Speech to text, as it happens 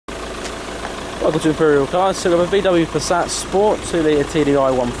Welcome to Imperial Cars. So we've got a VW Passat Sport 2.0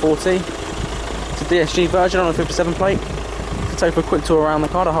 TDI 140. It's a DSG version on a 57 plate. To take a quick tour around the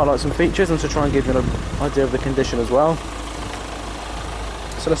car to highlight some features and to try and give you an idea of the condition as well.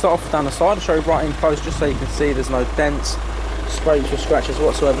 So let's start off down the side. I'll show you right in close just so you can see there's no dents, scrapes or scratches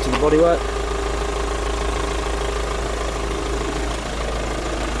whatsoever to the bodywork.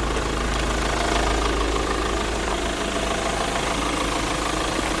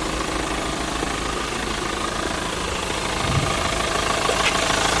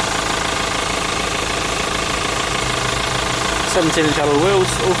 .17-inch alloy wheels,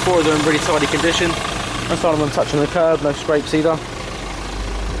 all four of them in really tidy condition. Most of them touching the curb, no scrapes either.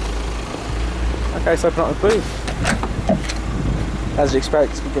 Okay, so open up the boot. As you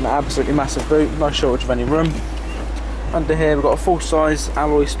expect, we've got an absolutely massive boot, no shortage of any room. Under here we've got a full-size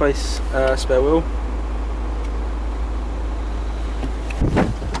alloy space spare wheel.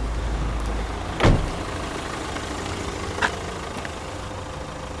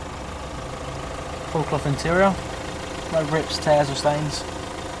 Full cloth interior. No rips, tears or stains.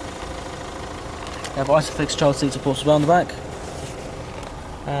 We have Isofix child seat supports as well on the back.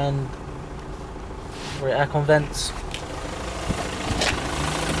 And rear aircon vents.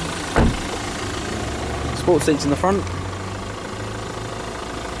 Sport seats in the front.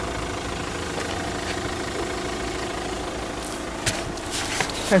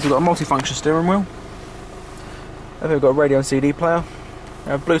 Okay, so we've got a multi-function steering wheel. We've got a radio and CD player.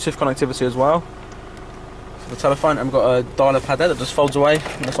 We have Bluetooth connectivity as well. The telephone, and we've got a dialer pad there that just folds away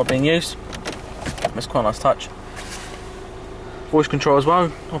when it's not being used. It's quite a nice touch. Voice control as well,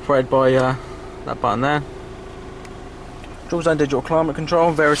 operated by that button there. Dual zone digital climate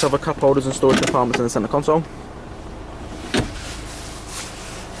control, various other cup holders and storage compartments in the centre console.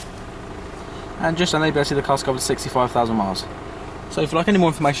 And just on ABS, the car's covered 65,000 miles. So if you'd like any more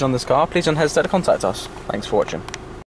information on this car, please don't hesitate to contact us. Thanks for watching.